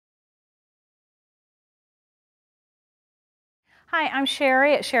Hi, I'm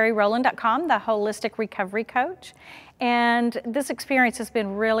Sheri at SheriRowland.com, the Holistic Recovery Coach. And this experience has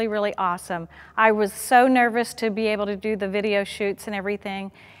been really, really awesome. I was so nervous to be able to do the video shoots and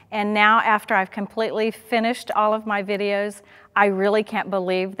everything. And now after I've completely finished all of my videos, I really can't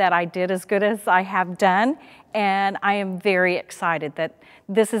believe that I did as good as I have done. And I am very excited that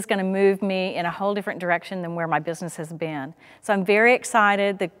this is going to move me in a whole different direction than where my business has been. So I'm very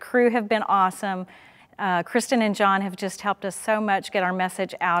excited. The crew have been awesome. Kristen and John have just helped us so much get our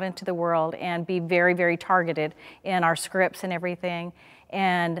message out into the world and be very, very targeted in our scripts and everything.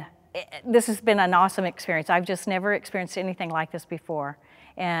 And this has been an awesome experience. I've just never experienced anything like this before.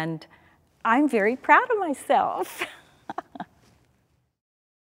 And I'm very proud of myself.